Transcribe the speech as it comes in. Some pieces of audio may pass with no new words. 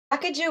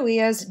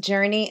Sacagawea's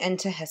Journey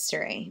into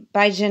History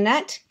by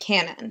Jeanette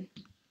Cannon.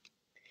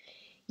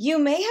 You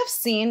may have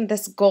seen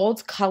this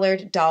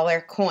gold-colored dollar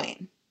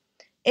coin.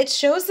 It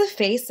shows the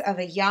face of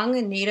a young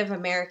Native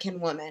American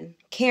woman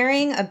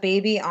carrying a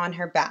baby on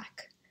her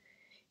back.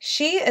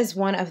 She is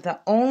one of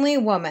the only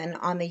women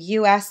on the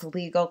U.S.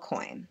 legal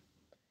coin.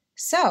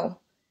 So,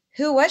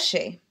 who was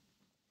she?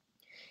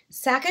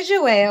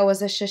 Sacagawea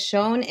was a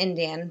Shoshone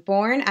Indian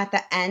born at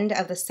the end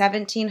of the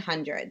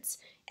 1700s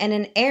in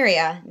an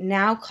area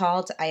now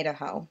called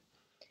Idaho.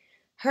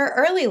 Her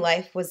early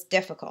life was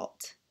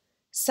difficult.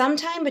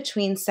 Sometime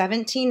between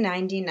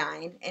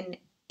 1799 and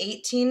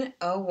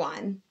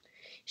 1801,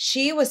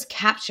 she was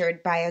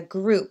captured by a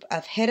group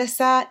of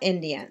Hidatsa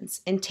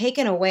Indians and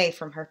taken away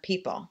from her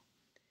people.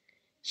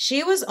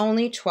 She was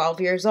only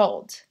 12 years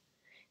old.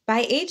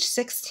 By age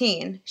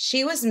 16,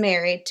 she was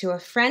married to a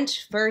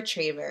French fur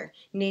trader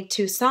named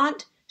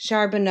Toussaint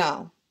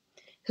Charbonneau,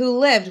 who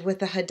lived with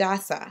the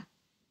Hidatsa.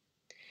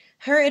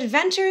 Her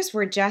adventures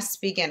were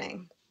just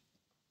beginning.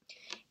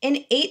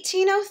 In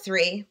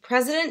 1803,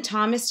 President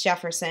Thomas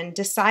Jefferson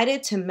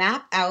decided to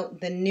map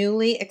out the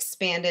newly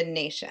expanded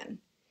nation.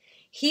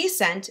 He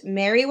sent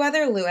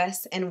Meriwether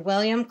Lewis and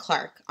William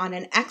Clark on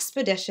an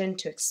expedition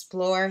to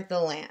explore the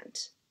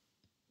land.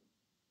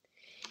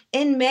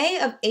 In May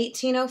of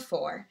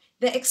 1804,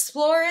 the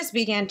explorers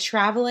began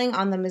traveling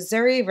on the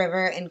Missouri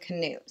River in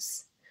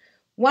canoes.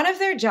 One of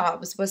their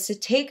jobs was to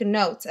take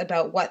notes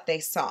about what they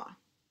saw.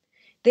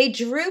 They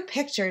drew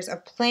pictures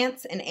of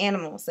plants and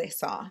animals they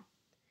saw.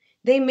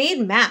 They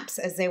made maps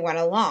as they went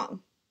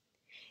along.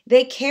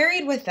 They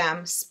carried with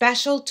them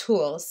special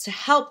tools to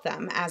help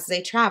them as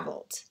they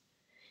traveled.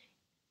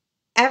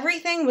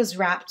 Everything was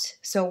wrapped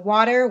so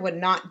water would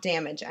not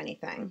damage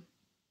anything.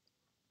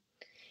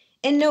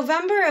 In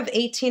November of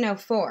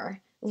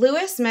 1804,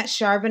 Lewis met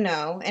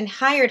Charbonneau and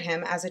hired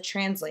him as a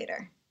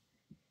translator.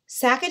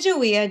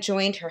 Sacagawea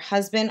joined her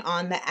husband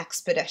on the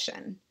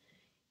expedition.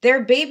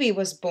 Their baby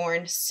was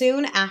born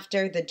soon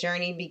after the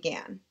journey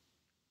began.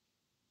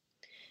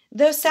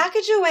 Though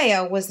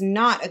Sacagawea was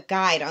not a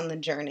guide on the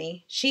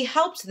journey, she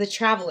helped the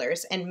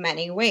travelers in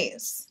many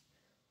ways.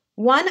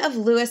 One of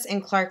Lewis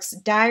and Clark's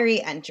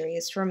diary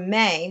entries from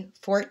May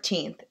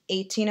 14,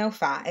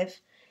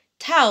 1805,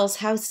 tells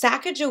how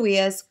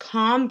Sacagawea's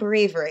calm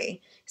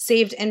bravery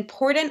saved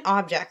important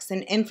objects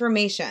and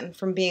information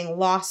from being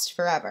lost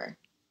forever.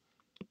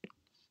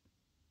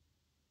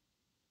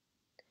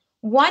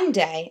 One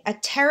day, a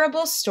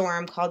terrible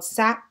storm caused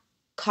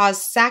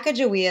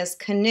Sacagawea's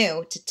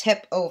canoe to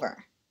tip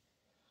over.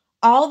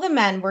 All the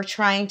men were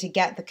trying to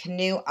get the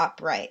canoe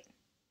upright.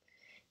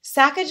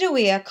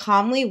 Sacagawea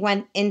calmly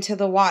went into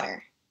the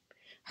water.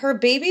 Her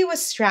baby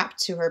was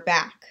strapped to her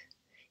back.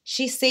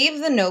 She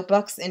saved the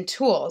notebooks and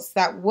tools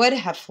that would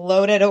have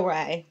floated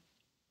away.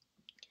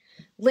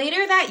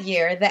 Later that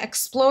year, the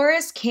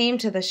explorers came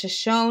to the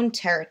Shoshone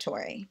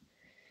territory.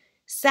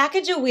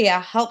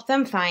 Sacagawea helped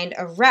them find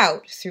a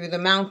route through the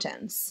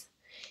mountains.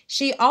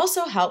 She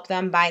also helped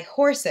them buy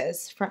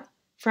horses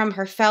from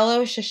her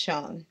fellow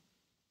Shoshone.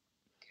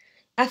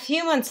 A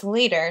few months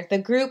later, the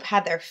group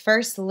had their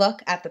first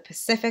look at the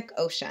Pacific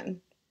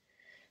Ocean.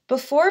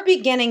 Before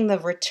beginning the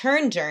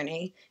return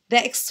journey,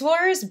 the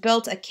explorers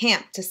built a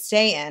camp to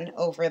stay in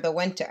over the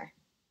winter.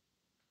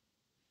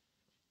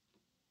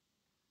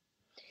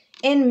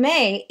 In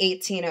May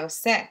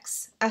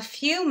 1806, a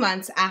few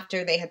months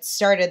after they had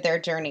started their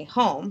journey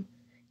home,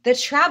 the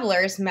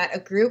travelers met a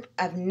group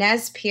of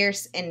Nez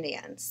Perce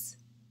Indians.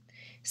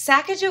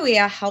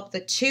 Sacagawea helped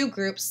the two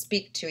groups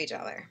speak to each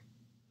other.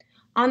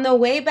 On the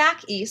way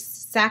back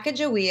east,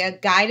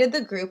 Sacagawea guided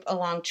the group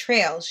along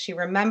trails she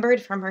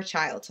remembered from her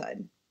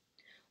childhood.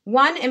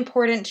 One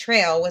important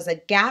trail was a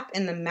gap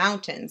in the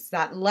mountains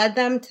that led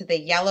them to the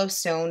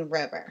Yellowstone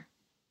River.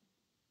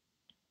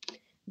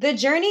 The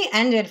journey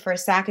ended for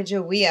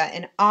Sacagawea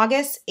in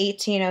August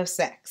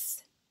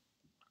 1806.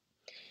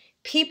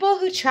 People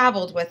who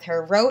traveled with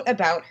her wrote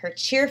about her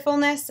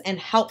cheerfulness and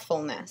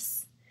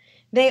helpfulness.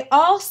 They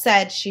all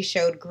said she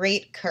showed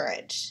great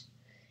courage.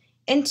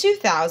 In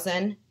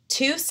 2000,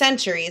 2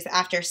 centuries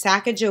after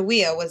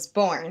Sacagawea was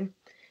born,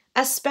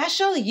 a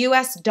special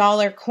U.S.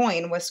 dollar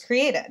coin was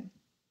created.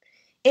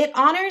 It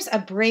honors a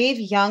brave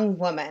young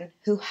woman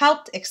who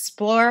helped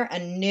explore a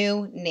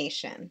new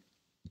nation.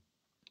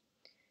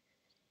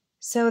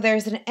 So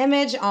there's an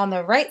image on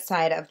the right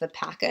side of the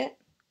packet,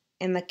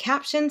 and the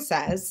caption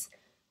says,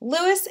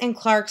 Lewis and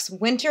Clark's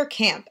winter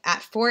camp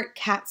at Fort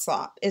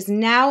Catslop is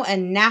now a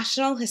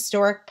National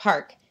Historic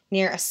Park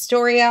near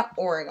Astoria,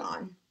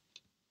 Oregon.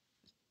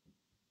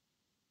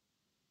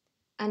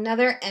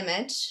 Another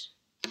image.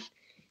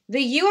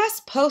 The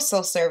U.S.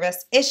 Postal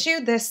Service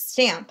issued this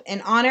stamp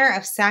in honor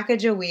of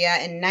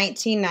Sacagawea in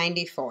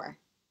 1994.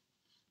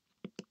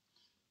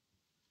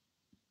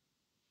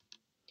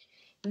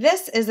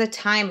 This is a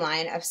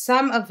timeline of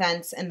some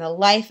events in the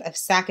life of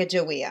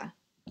Sacagawea.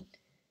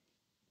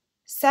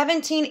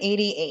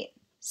 1788,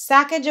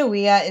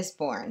 Sacagawea is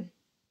born.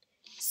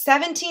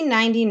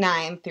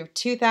 1799 through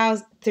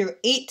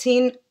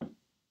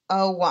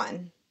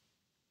 1801.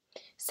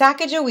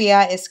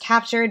 Sacagawea is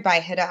captured by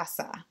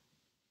Hadassah.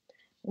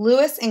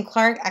 Lewis and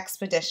Clark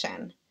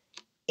Expedition,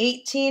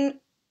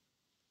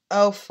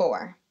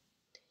 1804.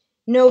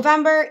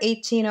 November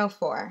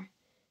 1804.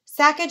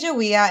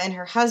 Sacagawea and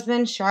her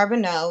husband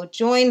Charbonneau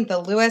joined the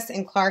Lewis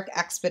and Clark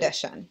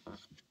Expedition.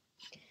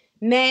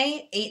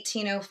 May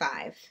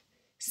 1805.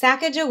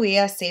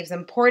 Sacagawea saves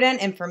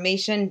important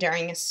information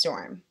during a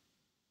storm.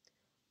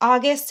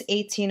 August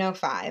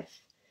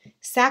 1805.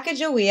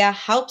 Sacagawea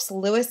helps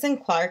Lewis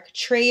and Clark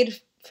trade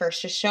for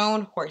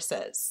Shoshone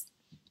horses.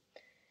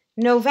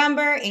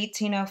 November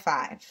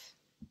 1805.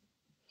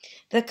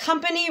 The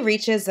company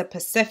reaches the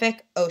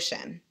Pacific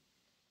Ocean.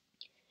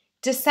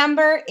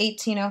 December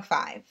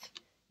 1805.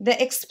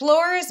 The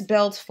explorers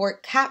build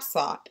Fort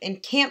Capslop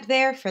and camp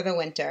there for the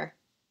winter.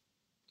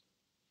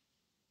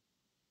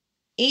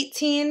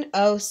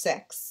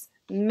 1806.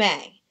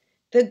 May.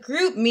 The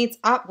group meets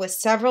up with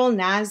several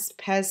Nez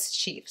Perce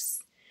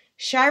chiefs.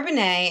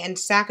 Charbonnet and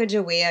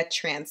Sacagawea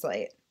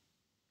translate.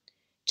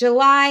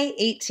 July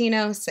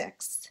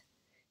 1806.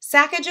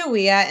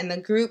 Sacagawea and the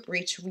group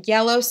reach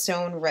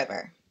Yellowstone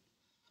River.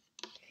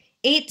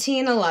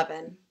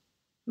 1811.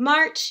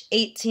 March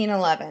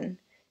 1811.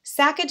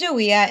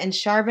 Sacagawea and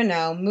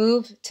Charbonneau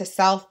move to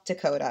South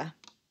Dakota.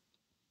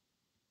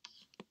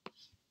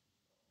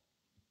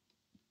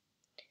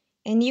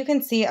 And you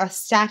can see a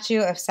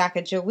statue of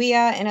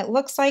Sacagawea, and it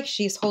looks like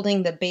she's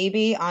holding the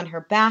baby on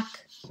her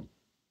back.